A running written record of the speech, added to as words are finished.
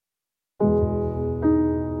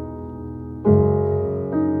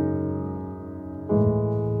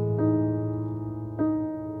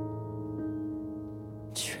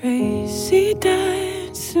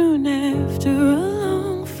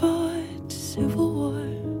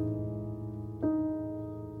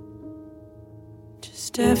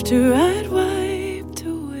After I'd wiped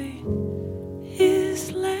away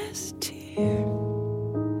his last tear,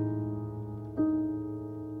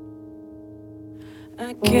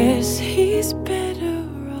 I guess he's better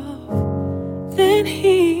off than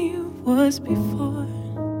he was before.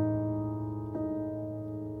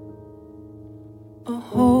 A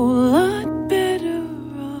whole lot better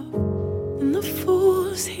off than the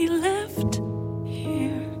fools he left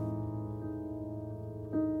here.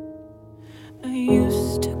 I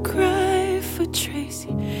used to cry for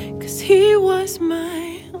Tracy, 'cause he was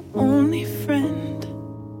my only friend.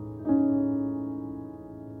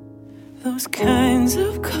 Those kinds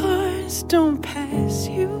of cars don't pass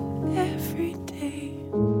you every day.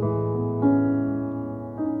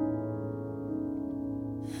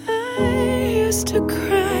 I used to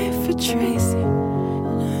cry for Tracy,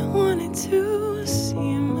 and I wanted to see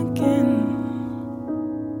him again.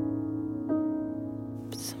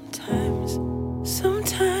 But sometimes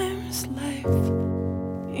life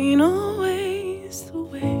ain't always the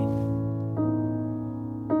way.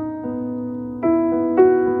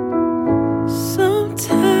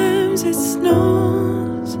 Sometimes it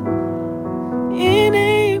snows in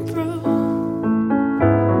April.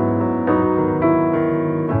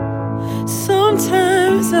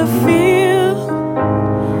 Sometimes I feel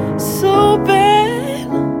so bad,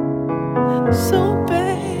 so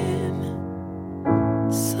bad.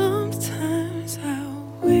 Sometimes I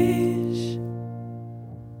wish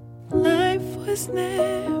life was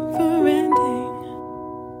never ending,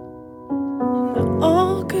 and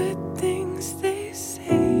all good things they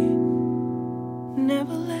say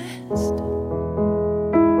never last,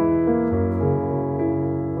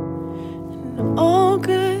 and all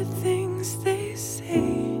good things they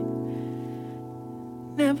say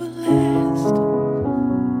never last.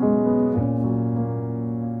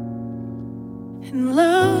 And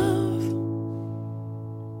love,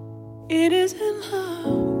 it isn't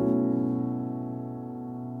love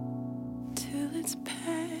till it's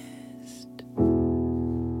past.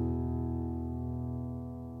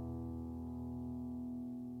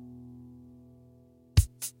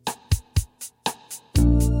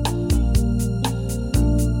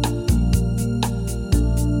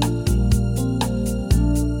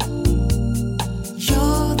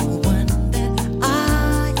 You're the one that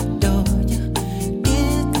I adore. You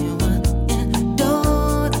give me one and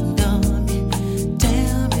don't ignore me.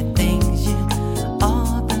 Tell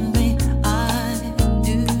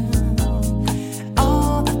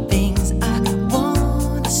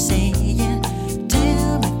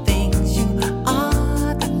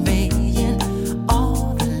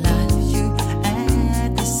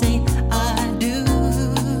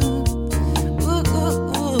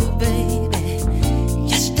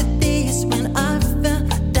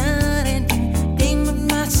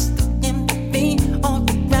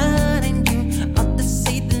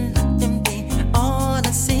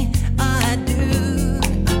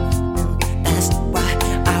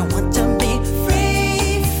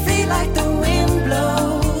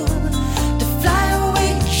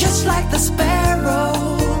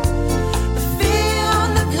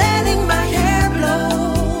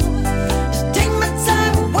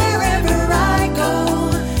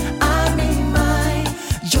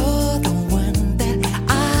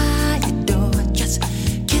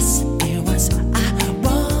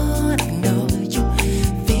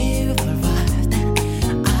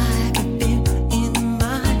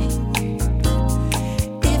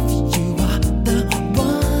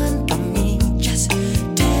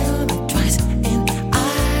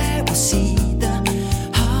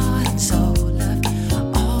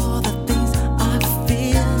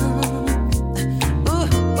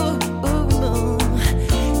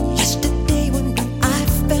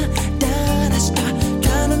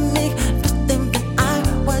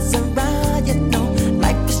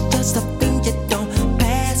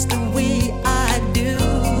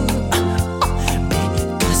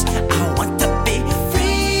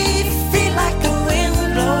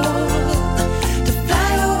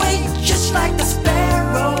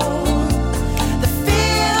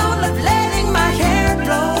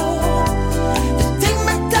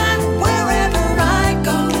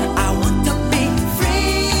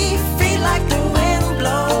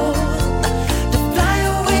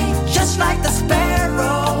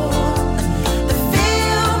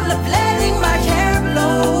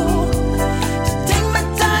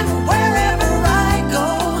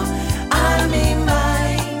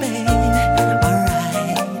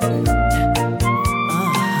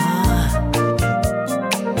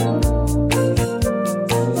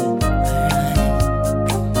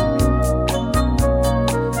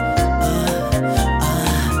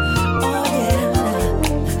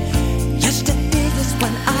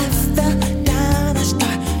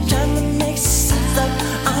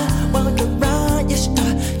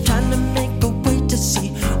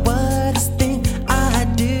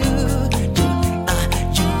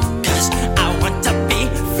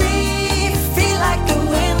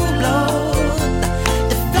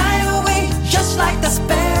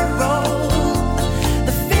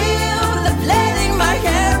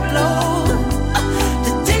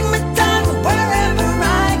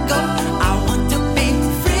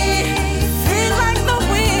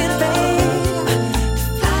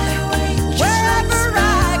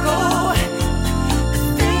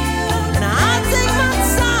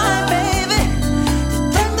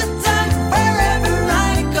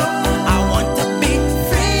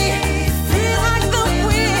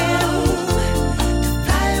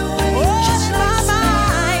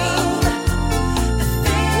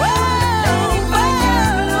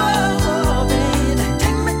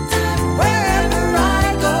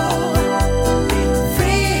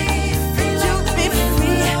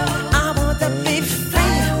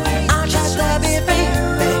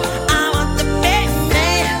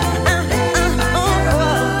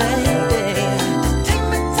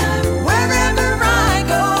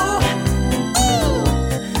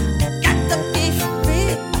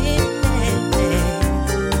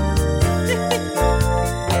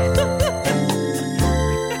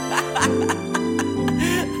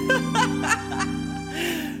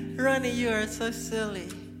silly.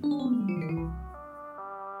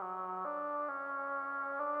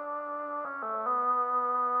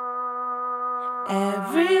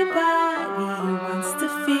 Everybody wants to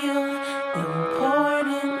feel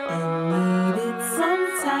important and needed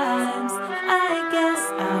sometimes. I guess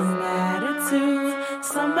I matter to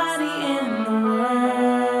somebody in the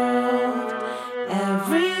world.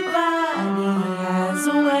 Everybody has a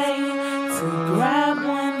way to grab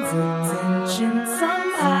one's attention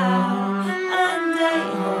somehow. And I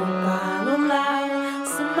hope I'll allow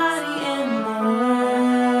somebody in the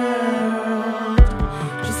world.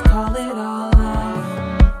 Just call it all off.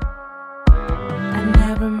 I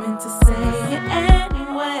never meant to say it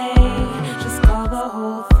anyway. Just call the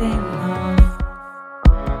whole thing off.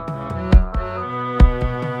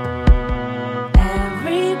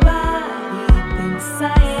 Everybody thinks I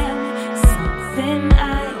am something I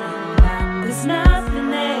am not. There's nothing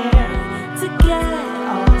there to get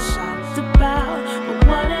all shocked about. But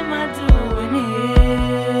what am I doing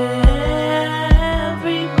here?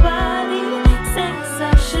 Everybody thinks I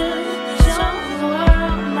should show the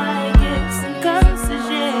world my gifts and curses,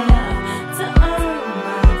 yeah, to earn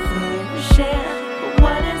my fair share. But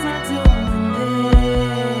what am I doing there?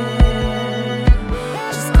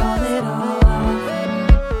 Just call it all off.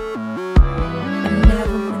 I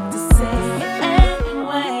never meant to say it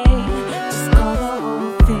anyway. Just call the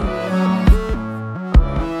whole thing off.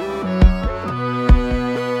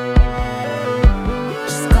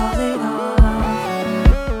 Just call it all off.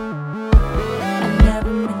 I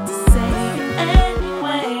never meant to say it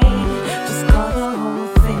anyway. Just call the whole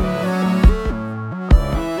thing off.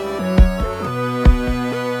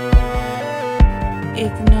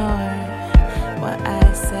 Ignore what I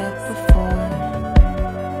said before,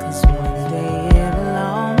 'cause one day it'll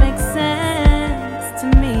all make sense to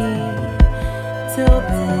me. Till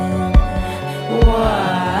then,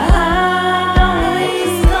 why don't we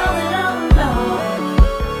call it all off?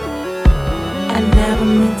 I never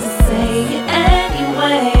meant to say it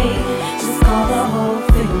anyway. Just call the whole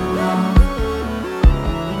thing off.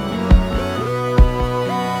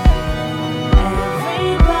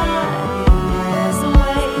 Everybody has a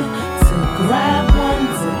way to grab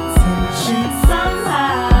one's attention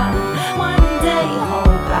somehow. One day,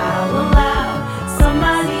 hope I'll allow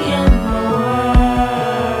somebody in the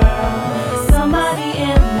world. Somebody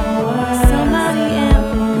in the world. Somebody in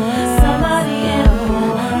the world. Somebody in the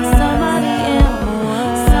world. Somebody in the world.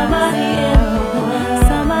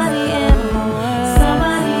 Somebody in the world.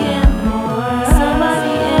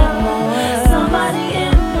 Somebody in the world. Somebody in the world. Somebody in the world.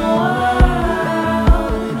 Somebody in the world.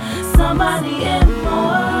 Somebody in the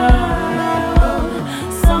world.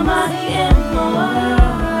 Somebody in the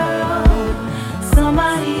world.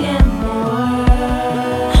 Somebody in the world.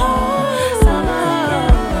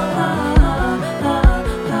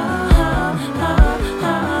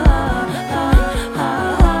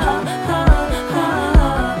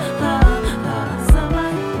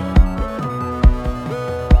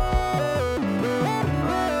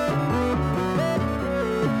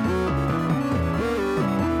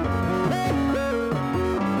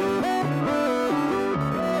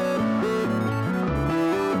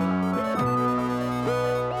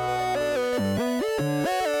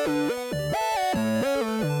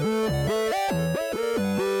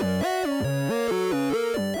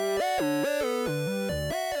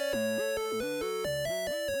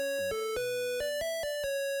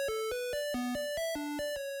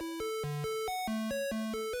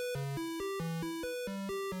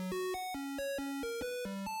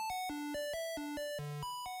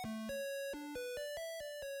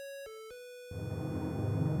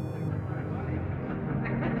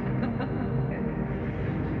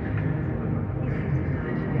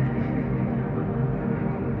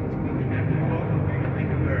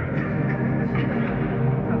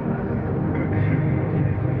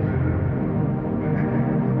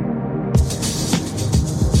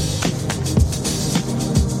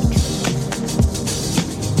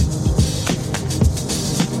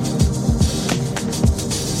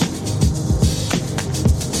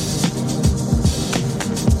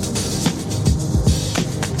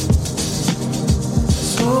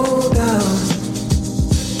 Slow down,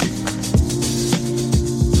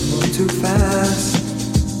 move too fast.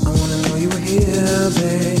 I wanna know you were here,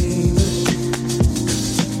 baby.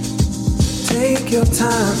 Take your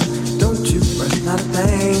time, don't you rush, not a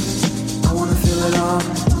thing. I wanna feel it all,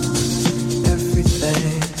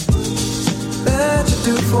 everything that you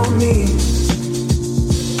do for me,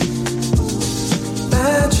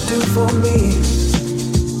 that you do for me,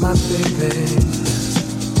 my baby.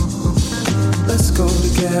 Let's go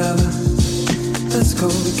together, let's go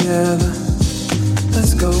together.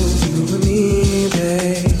 Let's go, you and me,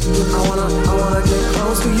 babe. I wanna get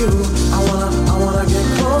close to you. I wanna get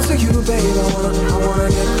close to you, babe. I wanna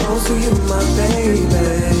get close to you, my baby.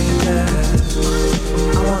 Yeah.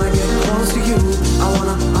 I wanna get close to you. I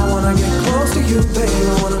wanna get close to you, babe.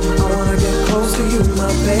 I wanna get close to you,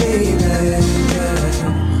 my baby. Yeah.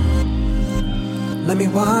 Let me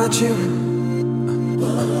watch you.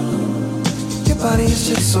 Your body is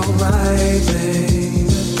just so right, babe.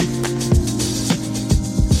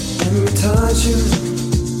 Let me touch you,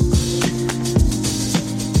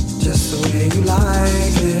 just the way you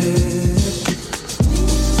like it.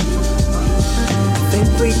 Think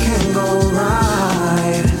we can go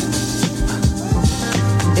right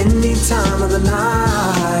any time of the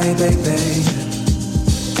night, baby.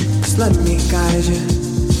 Just let me guide you,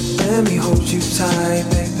 let me hold you tight,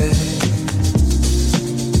 baby.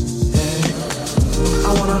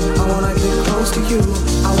 I wanna get close to you.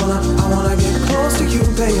 I wanna get close to you,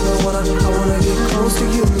 baby. I wanna get close to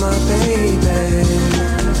you, my baby.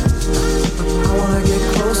 I wanna get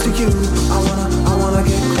close to you. I wanna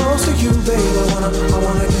get close to you, baby. I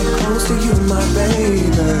wanna get close to you, my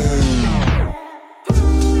baby.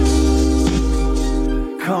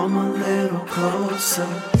 Come a little closer.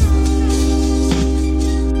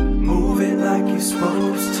 Move it like you're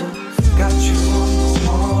supposed to. Got you on the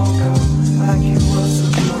wall, girl, like you was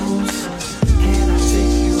supposed to. Can I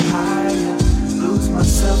take you higher? Lose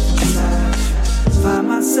myself inside you. Find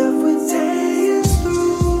myself when day is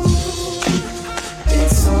through.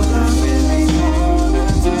 It's all I really wanna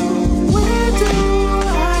do. Where do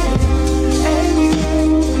I and you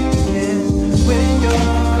begin when you're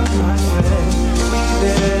my friend?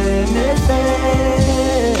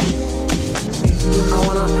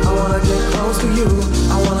 I wanna get close to you.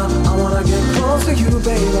 I wanna get close to you,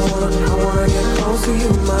 babe. I wanna get close to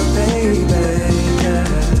you, my baby. Yeah.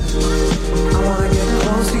 I wanna get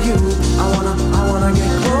close to you. I wanna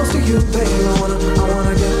get close to you, babe. I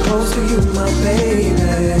wanna get close to you, my baby.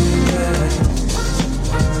 Yeah.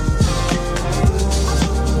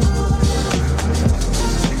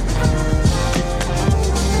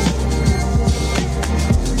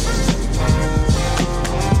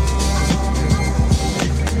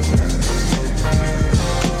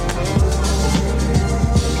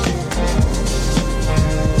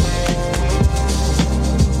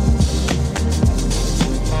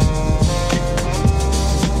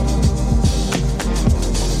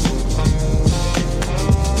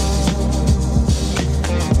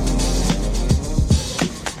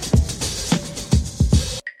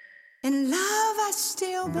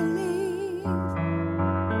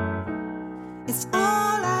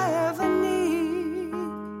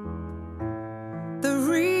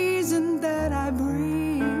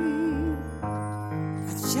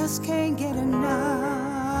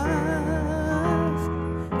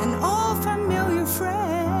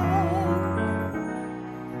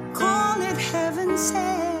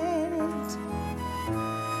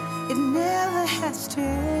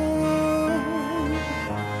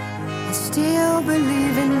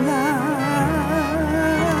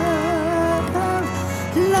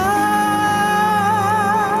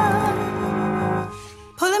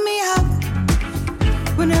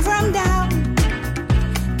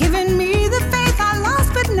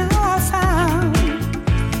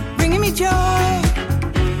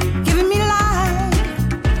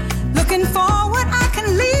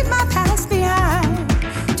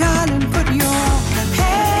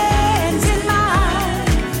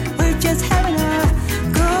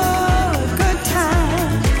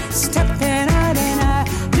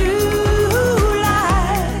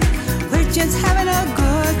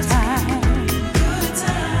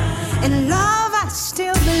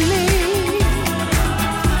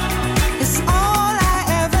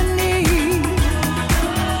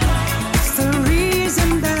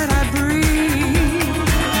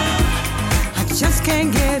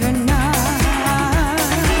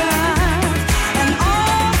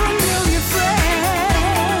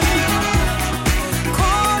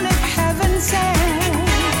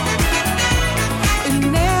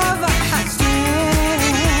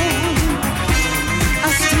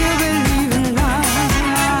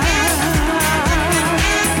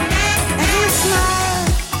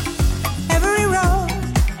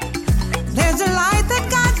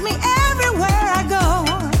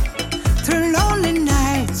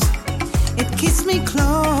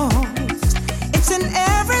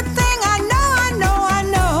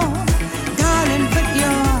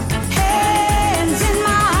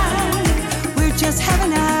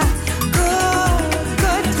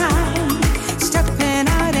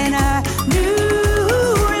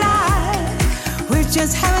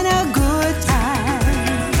 just having a good time.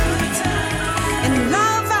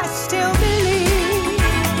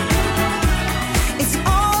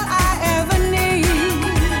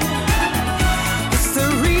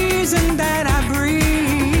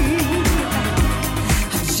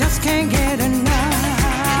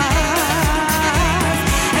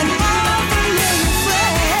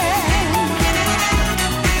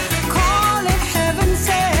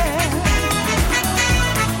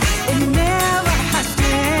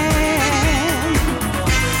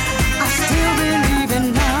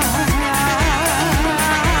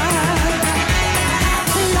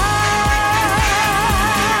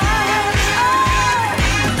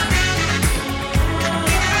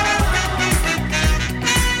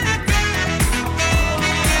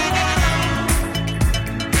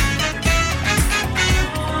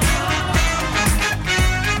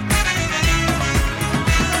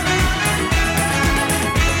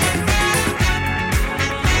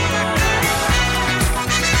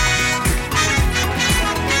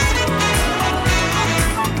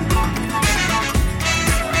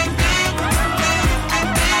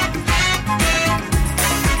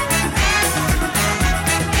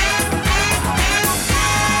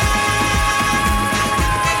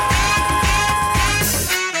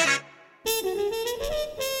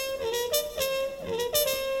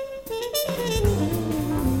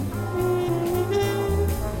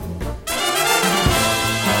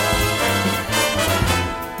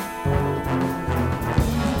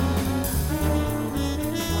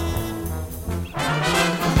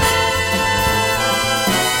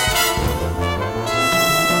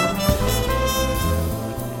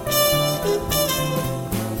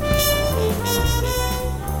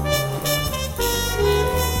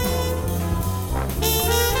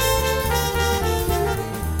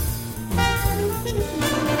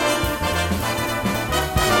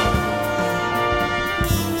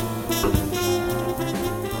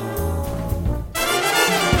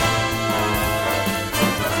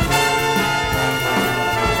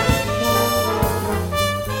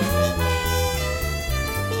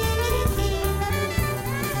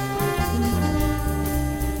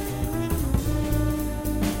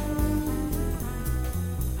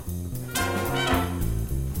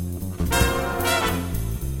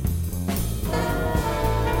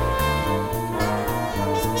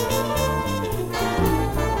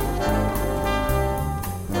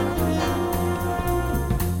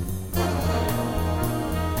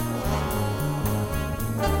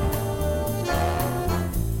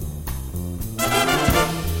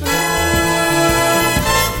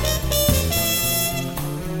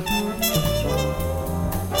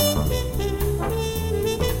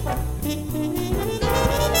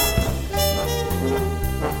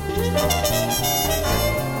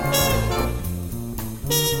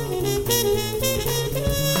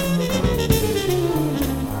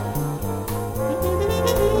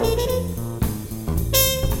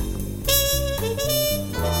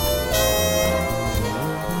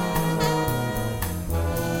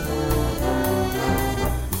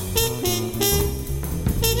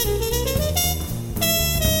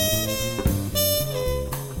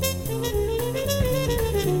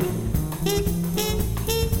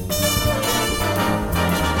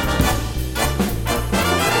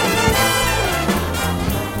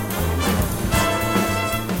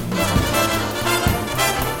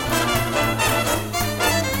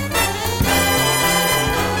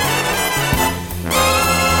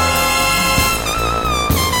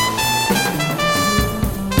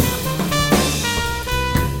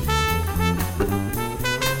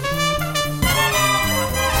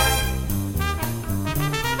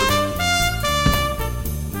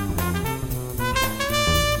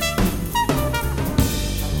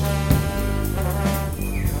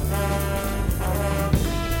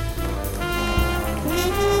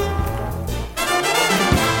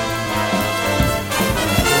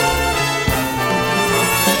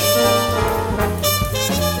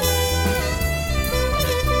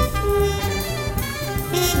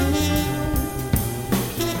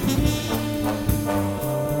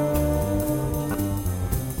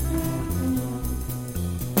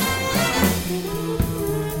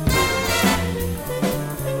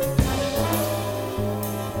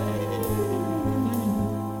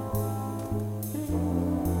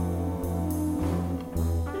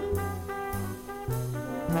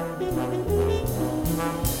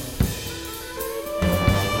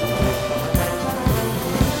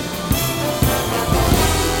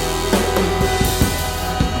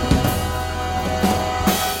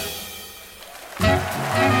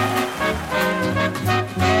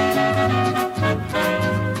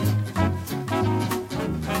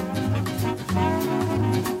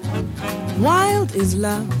 Wild is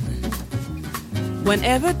love.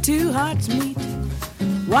 Whenever two hearts meet,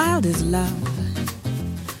 wild is love.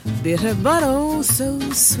 Bitter but oh so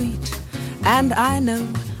sweet. And I know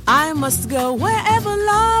I must go wherever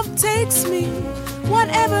love takes me.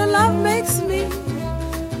 Whatever love makes me,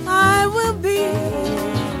 I will be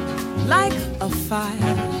like a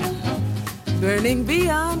fire, burning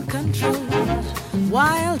beyond control.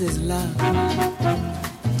 Wild is love,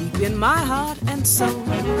 deep in my heart and soul.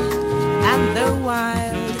 And though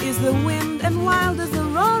wild is the wind and wild is the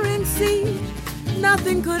roaring sea,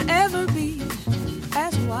 nothing could ever be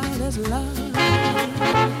as wild as love.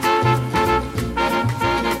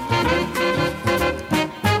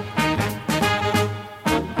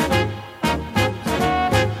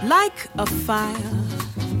 Like a fire,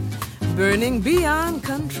 burning beyond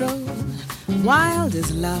control. Wild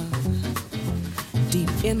is love, deep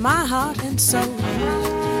in my heart and soul.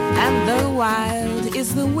 And though wild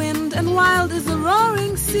is the wind and wild is the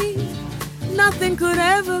roaring sea, nothing could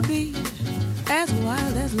ever be as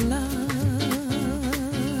wild as love.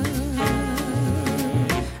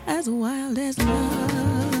 As wild as love.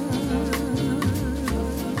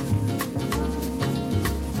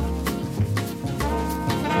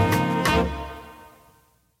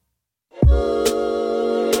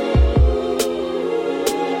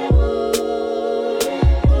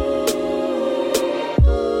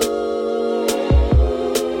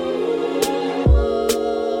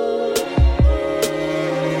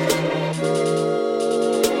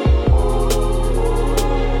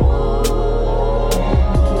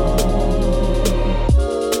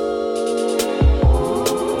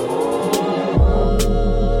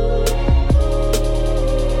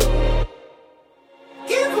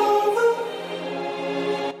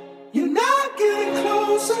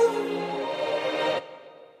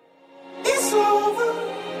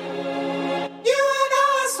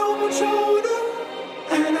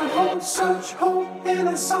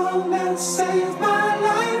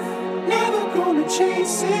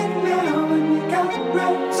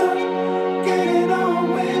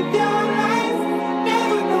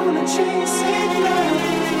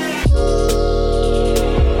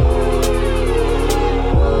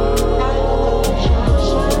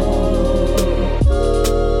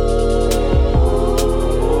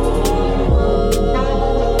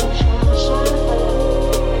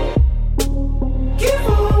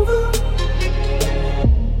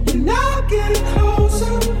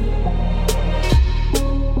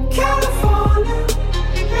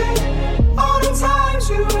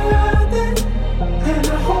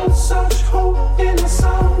 Such hope in a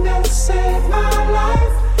song that said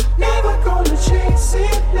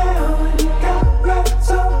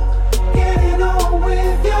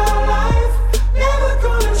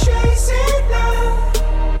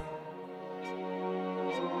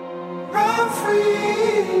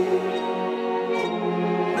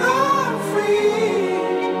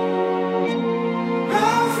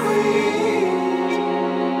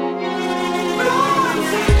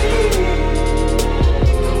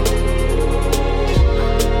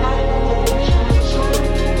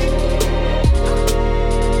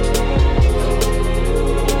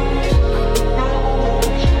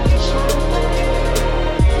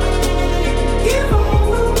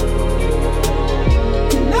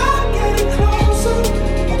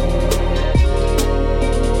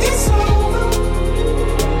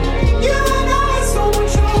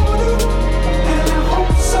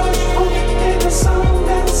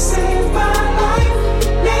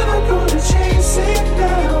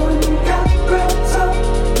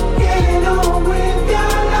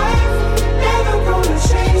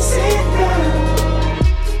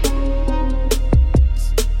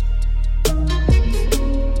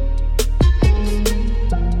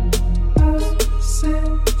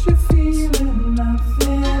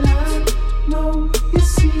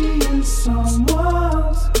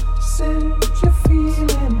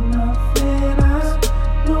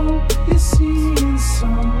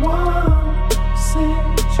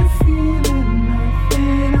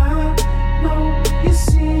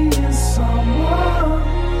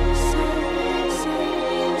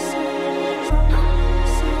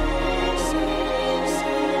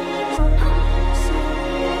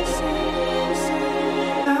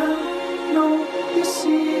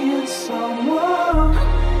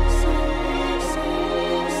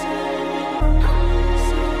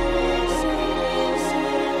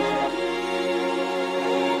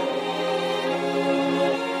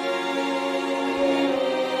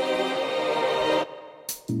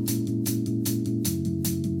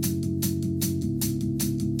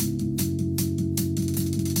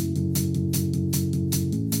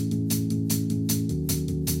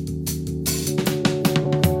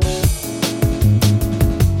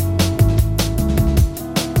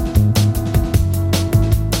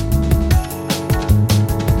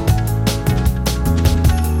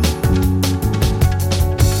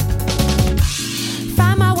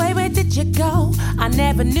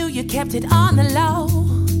never knew you kept it on the low.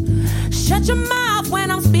 Shut your mouth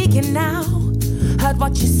when I'm speaking now. Heard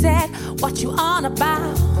what you said, what you on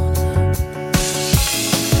about.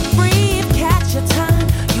 Breathe, catch your time.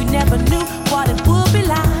 You never knew what it would be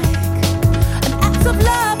like. An act of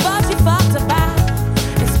love, but you fucked about.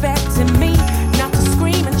 Expecting me not to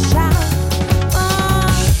scream and shout.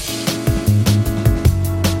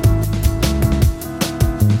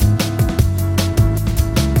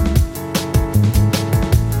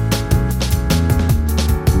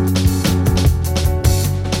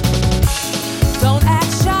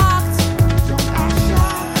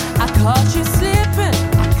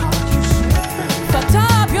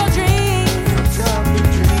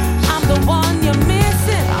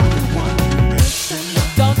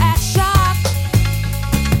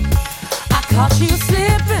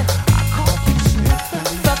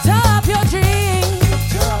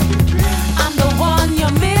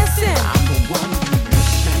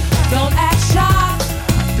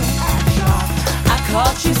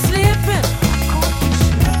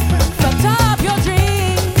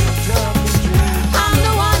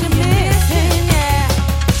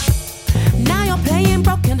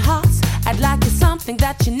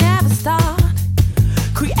 That you never start.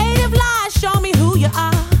 Creative lies, show me who you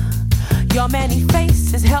are. Your many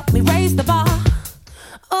faces help me raise the bar.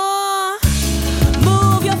 Oh,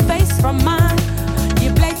 move your face from mine.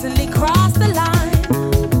 You blatantly crossed the line.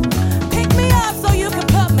 Pick me up so you can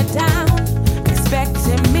put me down.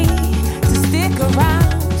 Expecting me to stick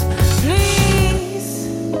around. Please.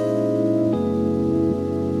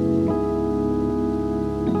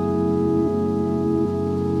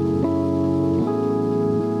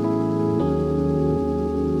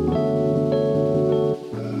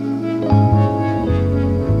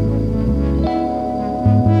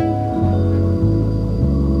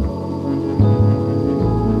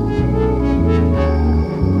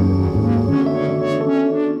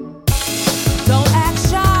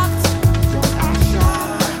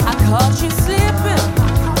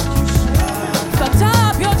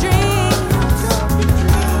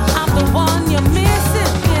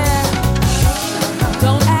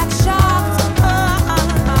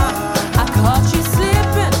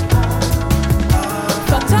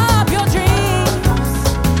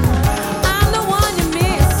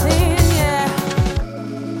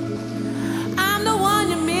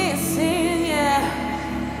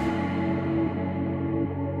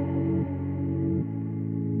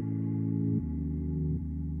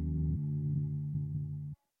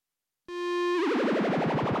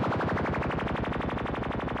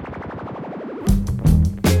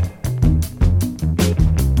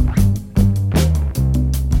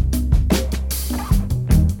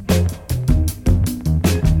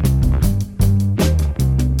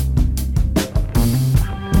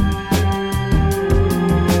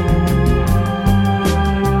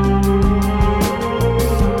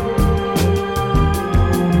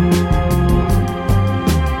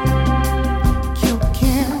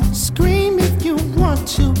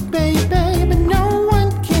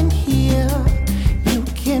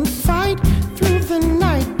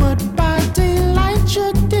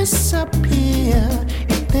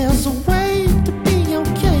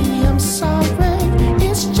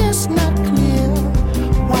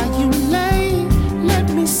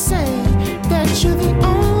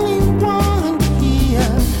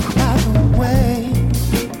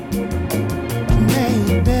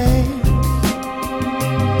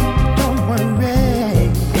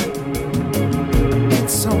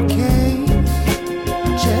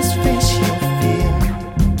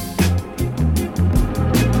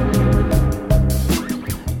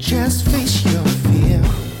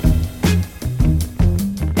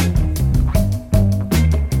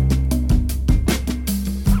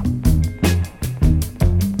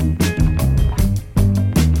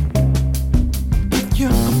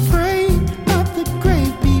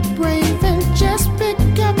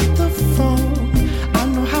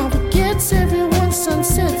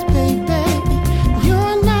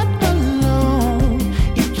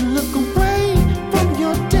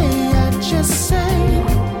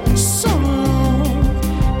 So long.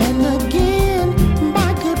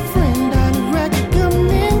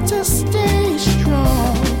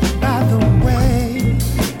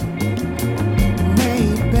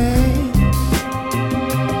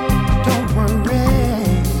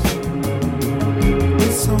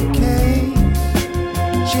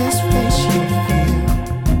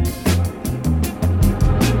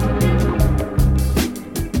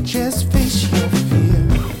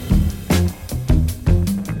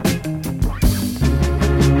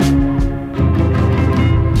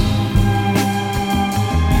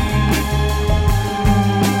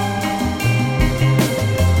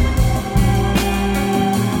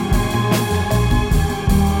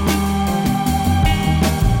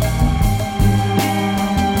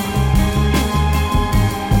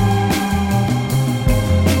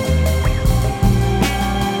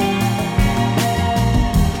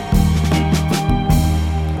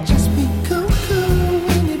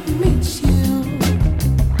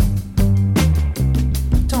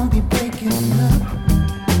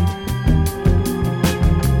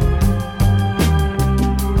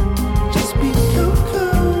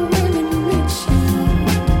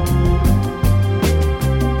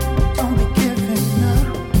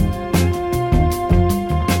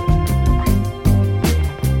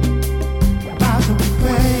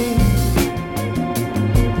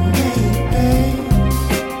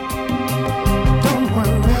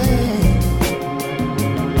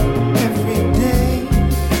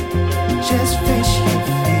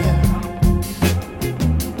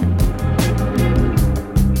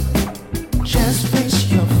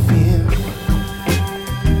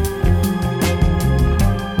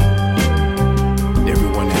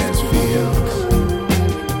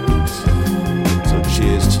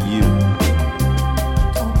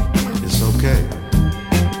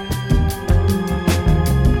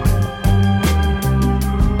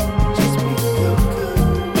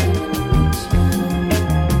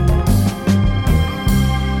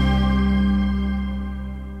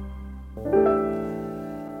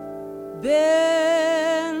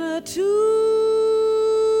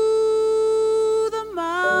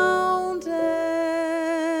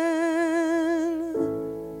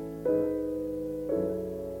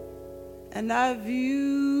 and I viewed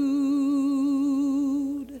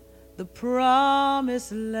the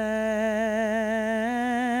promised land.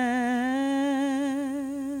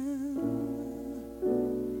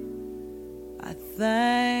 I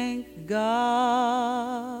thank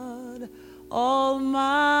God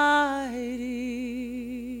Almighty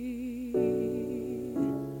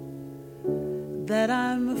that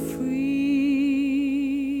I'm free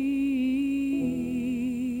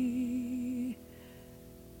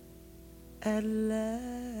at last.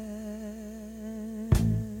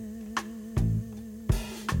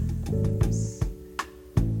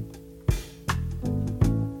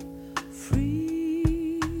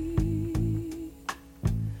 Free,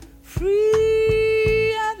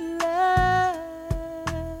 free at last.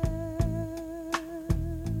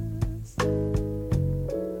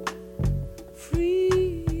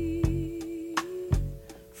 Free,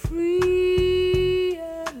 free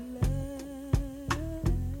at last.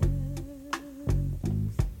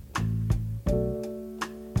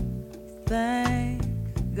 Thank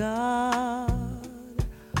God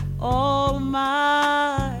Almighty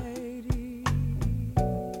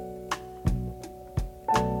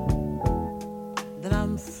that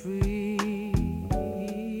I'm free,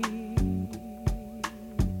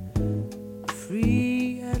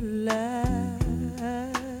 free at last.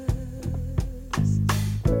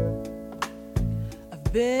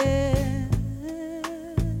 I've been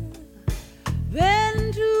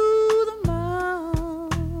to the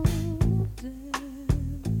mountain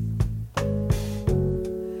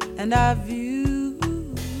and I viewed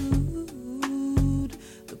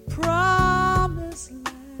the promised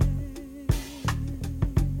land,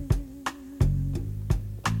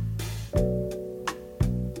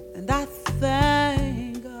 and I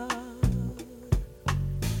thank God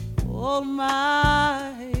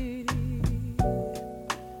Almighty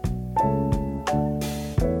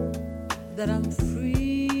that I'm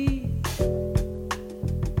free,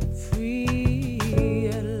 free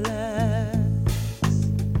at last.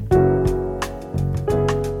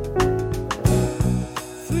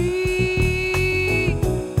 Free,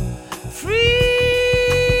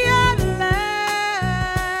 free at last.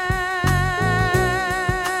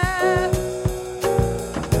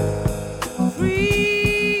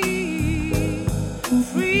 Free,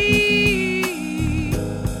 free,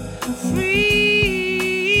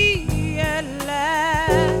 free at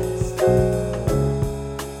last.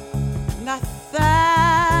 And I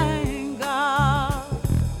thank God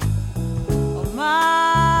Almighty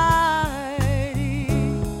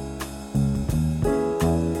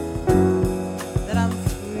that I'm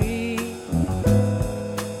free,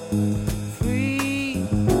 free,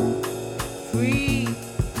 free,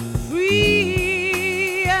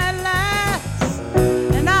 free at last.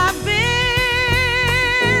 And I've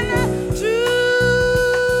been to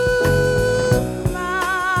the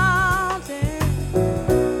mountain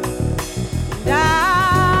and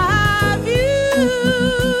I view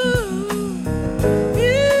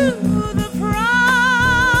the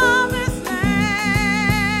promised land.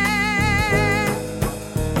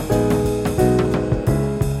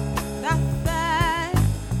 And I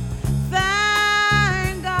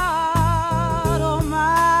thank God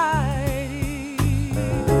Almighty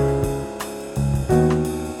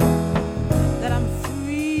that I'm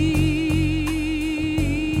free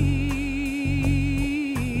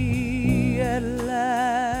at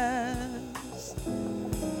last.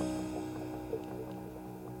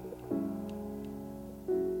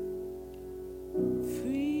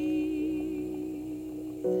 Free,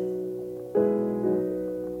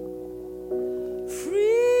 free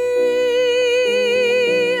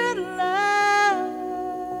at last.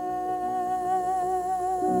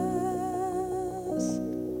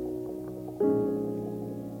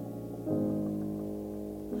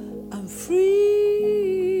 I'm free,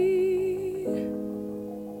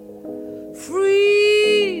 free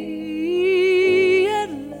at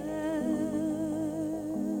last.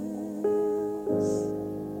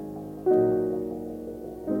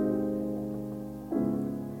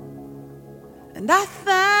 And I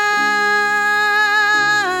thank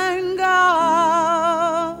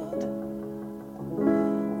God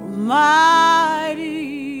Almighty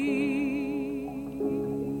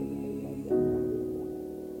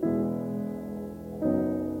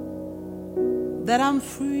that I'm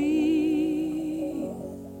free,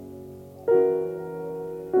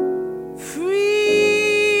 free,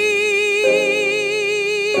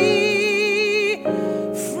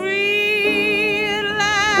 free at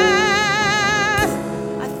last.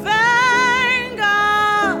 I thank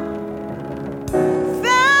God,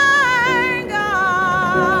 thank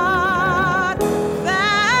God,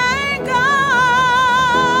 thank God.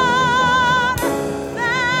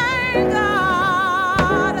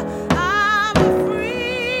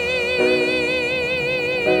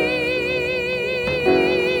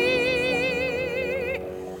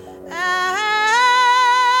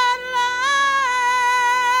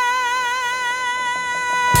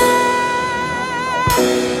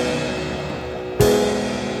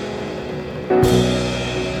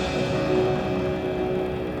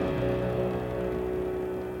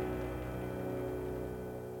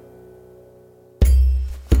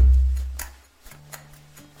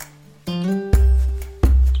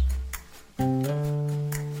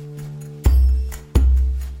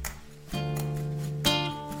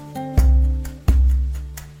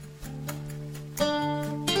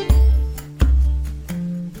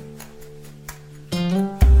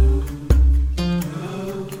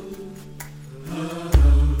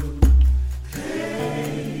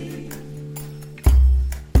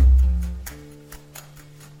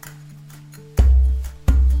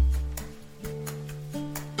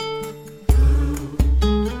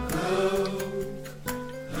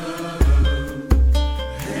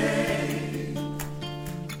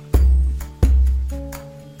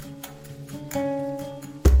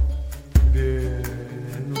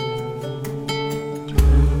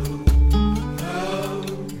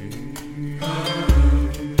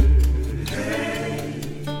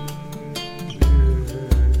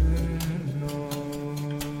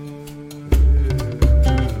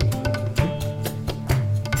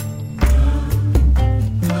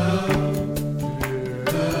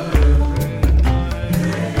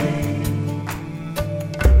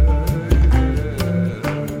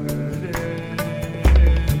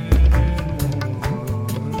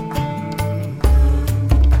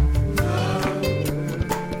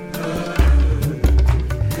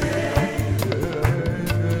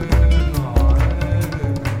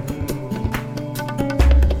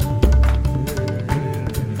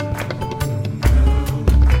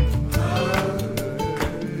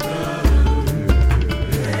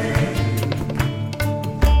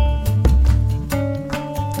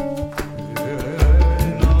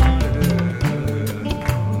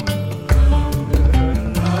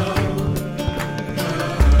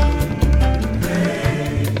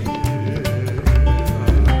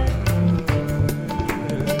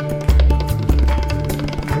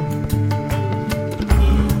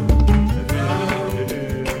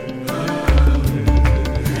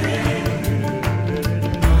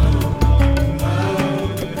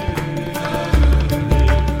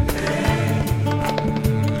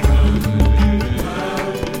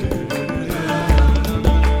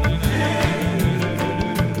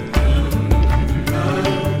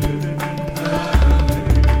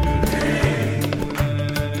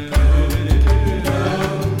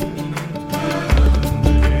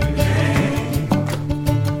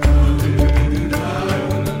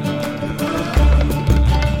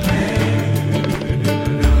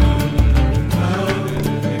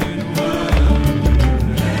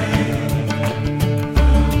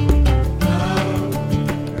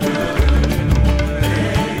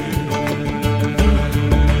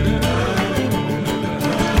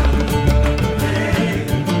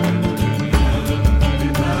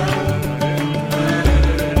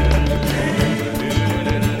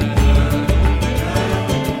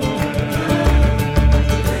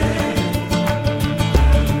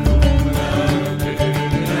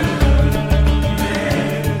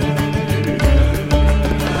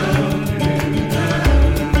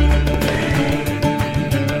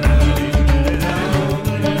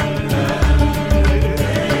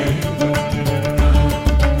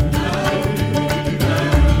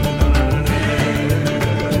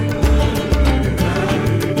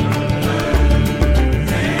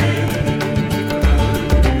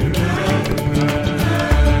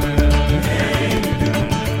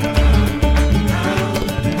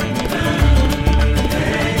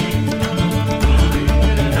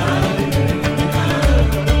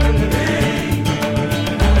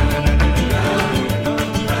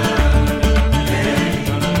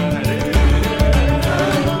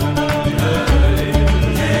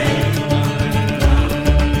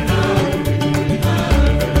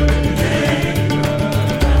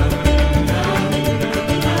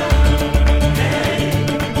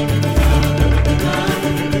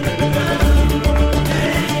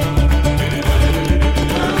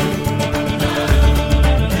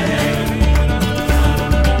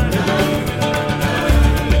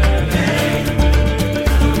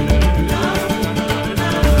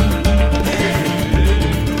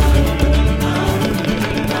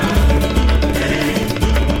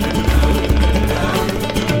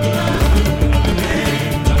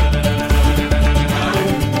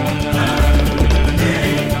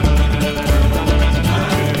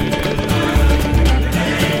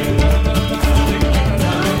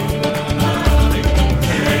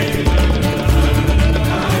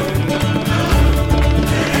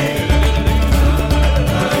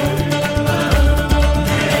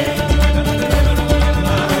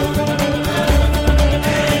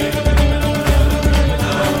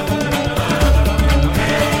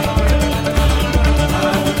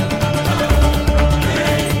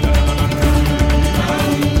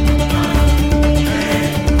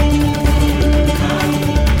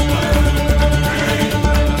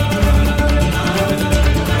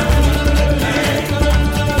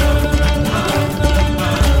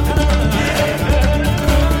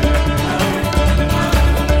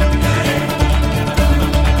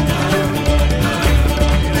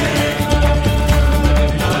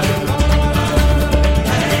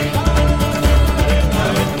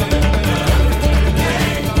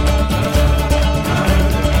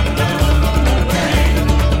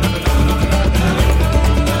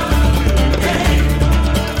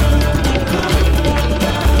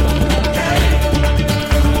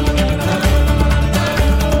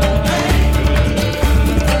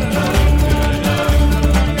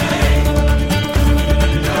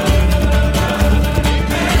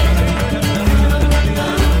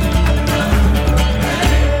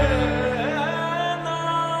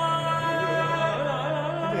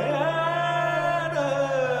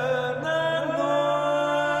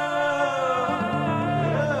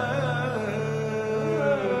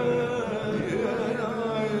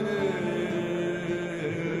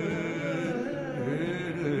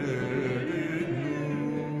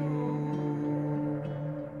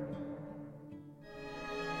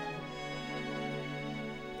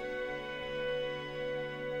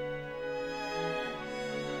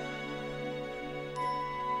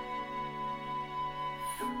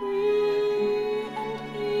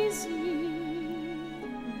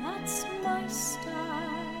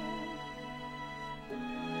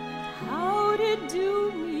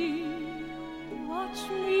 do me, watch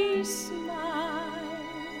me smile.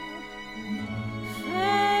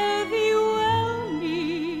 Fare thee well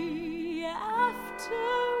me after a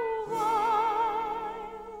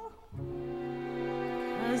while,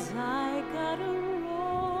 'cause I gotta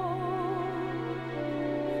roam,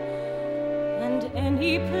 and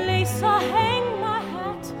any place I hang my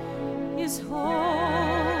hat is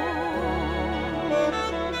home.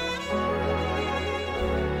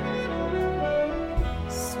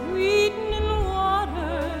 Sweetening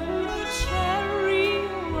water, cherry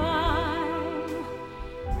wine,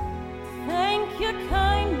 thank you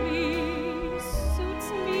kindly, suits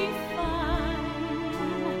me fine.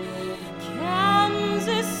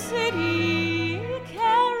 Kansas City,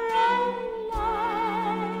 Caroline,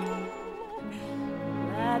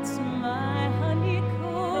 that's my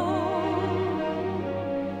honeycomb,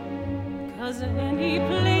 'cause any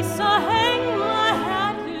place I hang my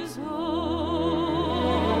hat is home.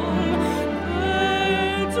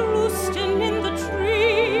 Birds roosting in the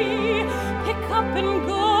tree, pick up and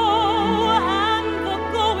go, and the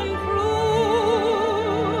going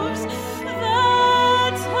proves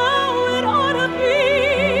that's how it ought to be.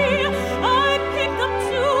 I pick up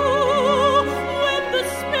too when the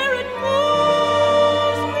spirit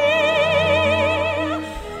moves me.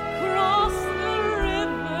 Cross the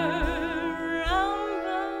river round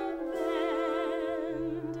the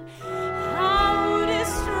bend. Howdy,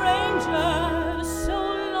 stranger, so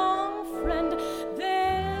long, friend.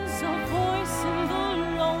 There's a voice in the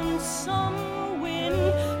lonesome wind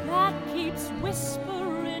that keeps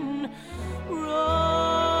whispering,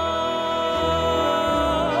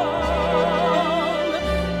 run.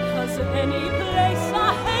 'Cause any place I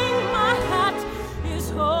hang my hat is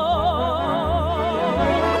home.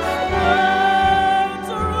 Birds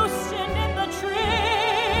roosting in the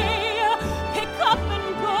tree, pick up and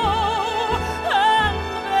go, and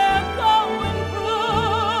their going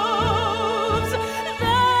proves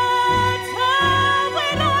that's how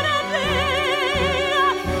it ought to be.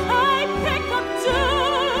 I pick up too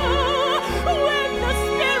when the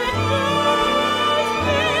spirit moves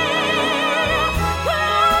me.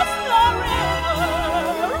 Cross the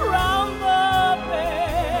river round the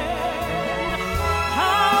bend.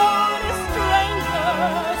 Howdy, stranger,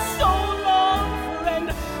 so long, friend.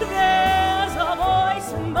 There's a voice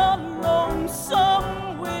in the lonesome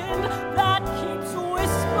wind that keeps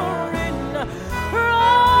whispering,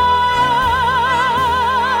 run.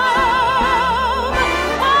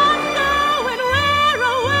 I'm going where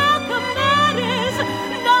a welcome man is,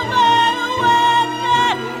 no matter where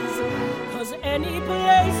that is. 'Cause any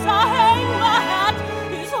place I hang my hat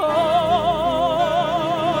is home.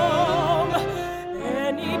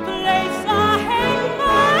 Any place I hang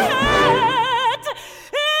my hat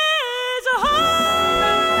is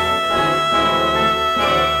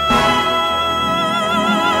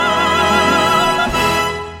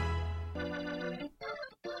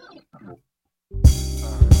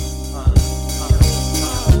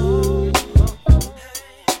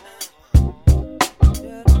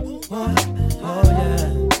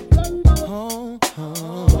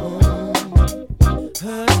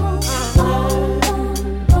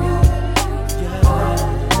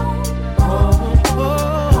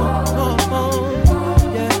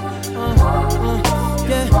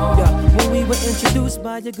When we were introduced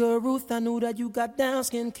by your girl Ruth, I knew that you got down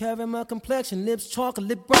skin, caramel complexion, lips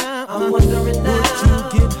chocolate brown. I'm wondering now,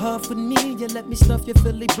 would you get huff with me? You let me stuff your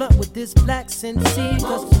Philly blunt with this black Sensi,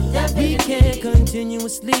 'cause we can't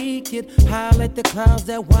continuously get high like the clouds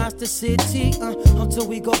that watch the city, until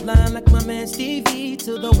we go blind like my man Stevie,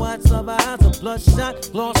 to the whites of our eyes are bloodshot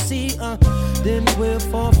glossy, then we'll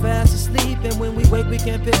fall fast asleep, and when we wake we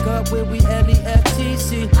can't pick up where we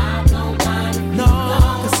LEFTC. I don't mind if No,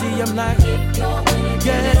 'cause see I'm like,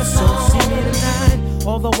 yeah, so see me tonight.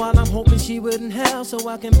 All the while I'm hoping she wouldn't hell, so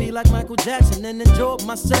I can be like Michael Jackson and enjoy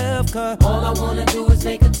myself. 'Cause all I wanna do is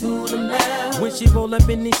take her to the mouth. when she roll up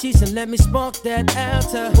in these sheets and let me spark that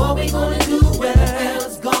altar. What we gonna do when the hell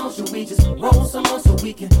is gone? Should we just roll some more so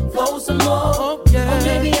we can flow some more? Oh, yeah. Or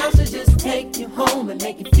maybe I should just take you home and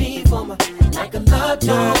make you feel for me like a love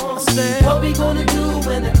Yeah, song. I said- What we gonna do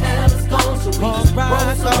when the hell is gone? Should we just roll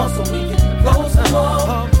Alright, some more so we can flow some more?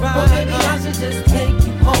 alright, Or maybe I should just take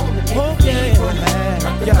you home and make Oh, you feel yeah. for me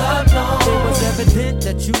like a Yeah. love song. It was evident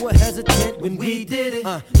that you were hesitant when we did it.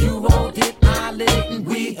 You rolled it, I lit it, and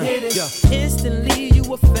we hit it. Yeah. Instantly you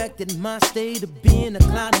affected my state of being a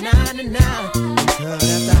cloud 99. Until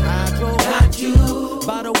after hydro got you,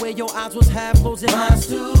 by the way your eyes was half closed and mine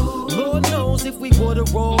too. Lord knows if we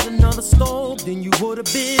would've rolled another stove, then you would've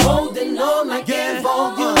been Holding on like yeah.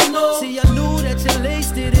 info, you know. See, I knew that you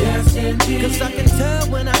laced it in. Yes, indeed. 'Cause I can tell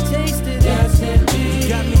when I taste it. Yes, indeed. You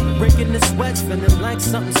got me breaking the sweats, feeling like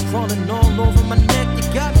something's crawling all over my neck.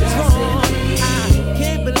 You got me drawn. I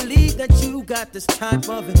can't believe that you got this type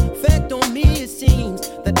of effect on me. It seems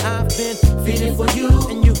that I've been feeling for you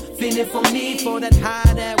and you feeling for me, for that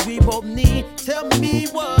high that we both need. Tell me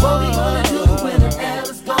what we gonna do when the air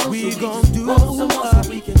is gone? We so gon' can do roll some more so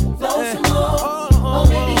we can flow some more. Or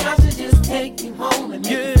maybe I should just take you home and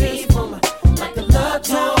make you feel for my like a love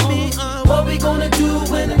Tell song. me What we gonna do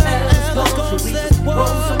when the air is gone? Should we just roll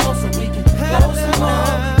some more so we can flow some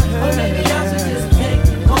more? Or maybe I should just take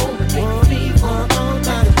you home and make you feel for my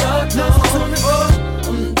like a love song.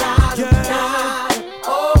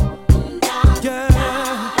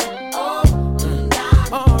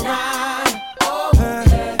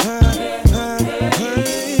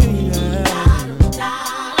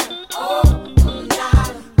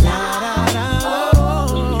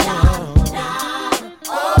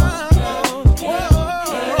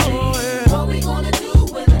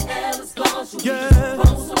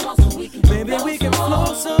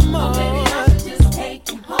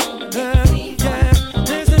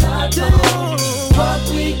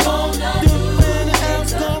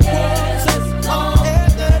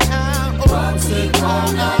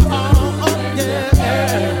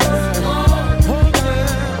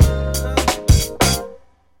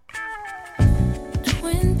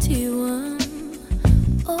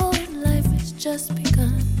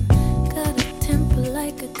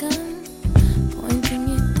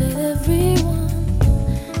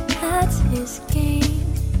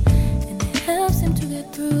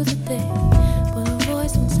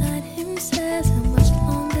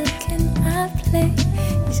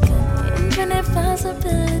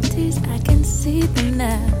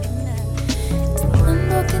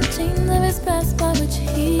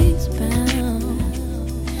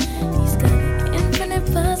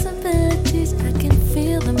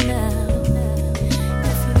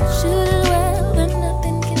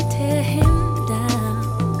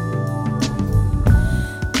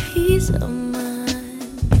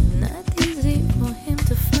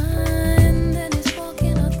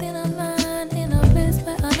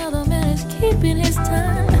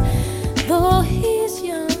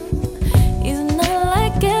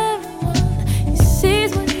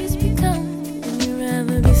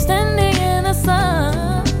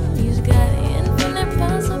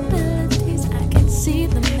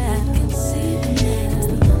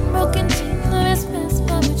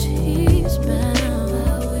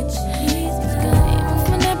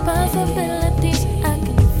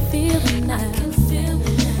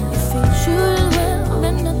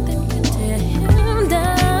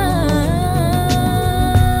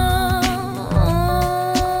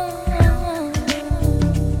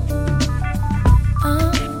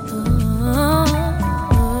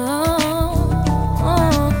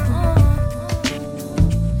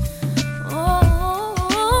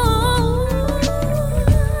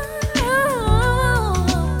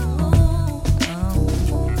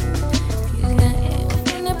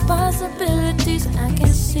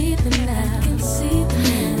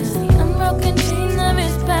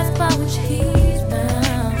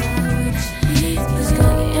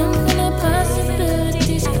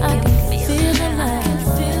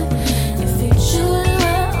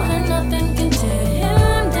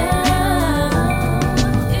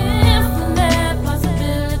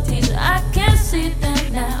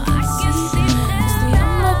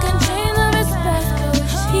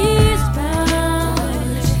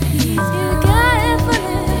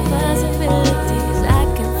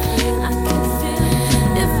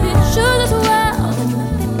 Sure as well.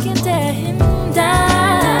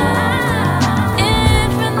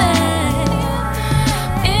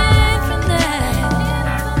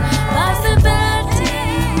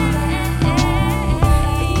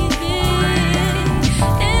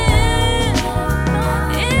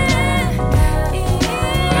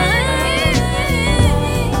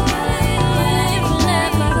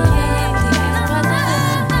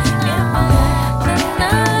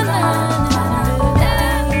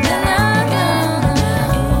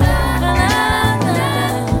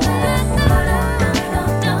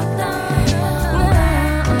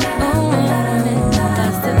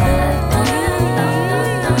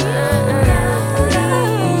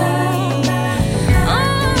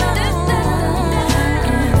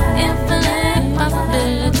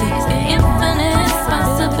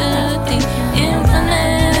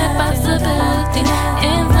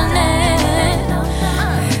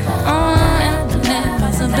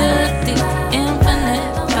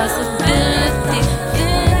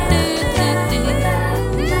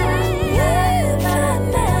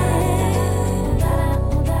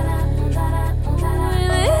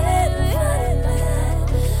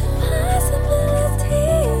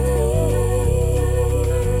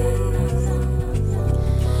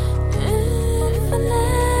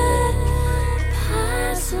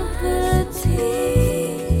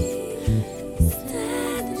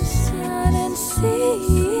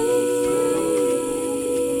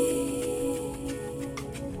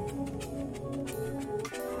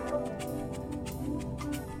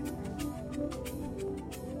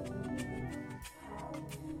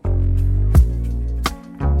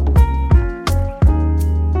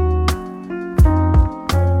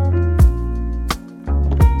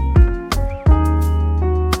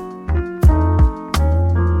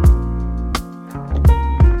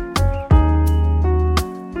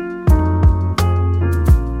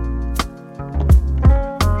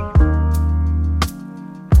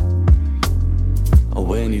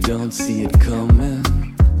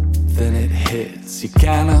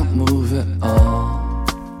 can't move at all.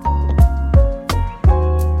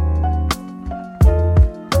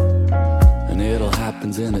 And it all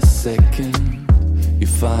happens in a second. You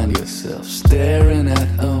find yourself staring at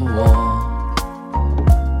a wall.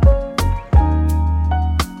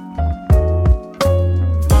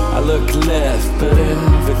 I look left, but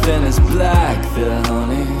everything is black there,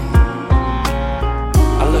 honey.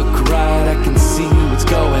 I look right, I can see what's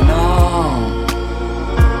going on.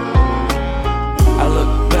 I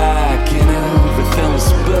look back and everything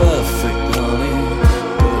was perfect, honey.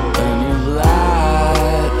 But a new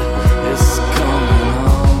light is coming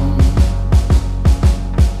on.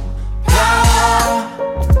 Power,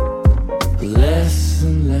 less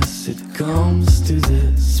and less it comes to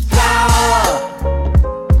this. Power,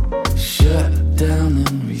 shut down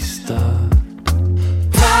and restart.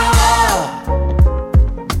 Power,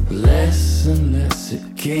 less and less it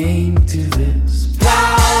came to this.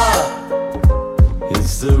 Power,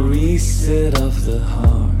 it's the reset of the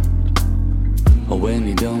heart. Or when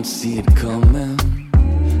you don't see it coming,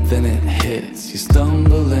 then it hits, you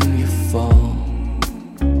stumble and you fall.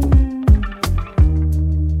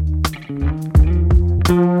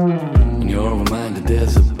 And you're reminded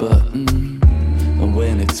there's a button, and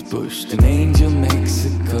when it's pushed, an angel makes a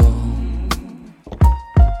call.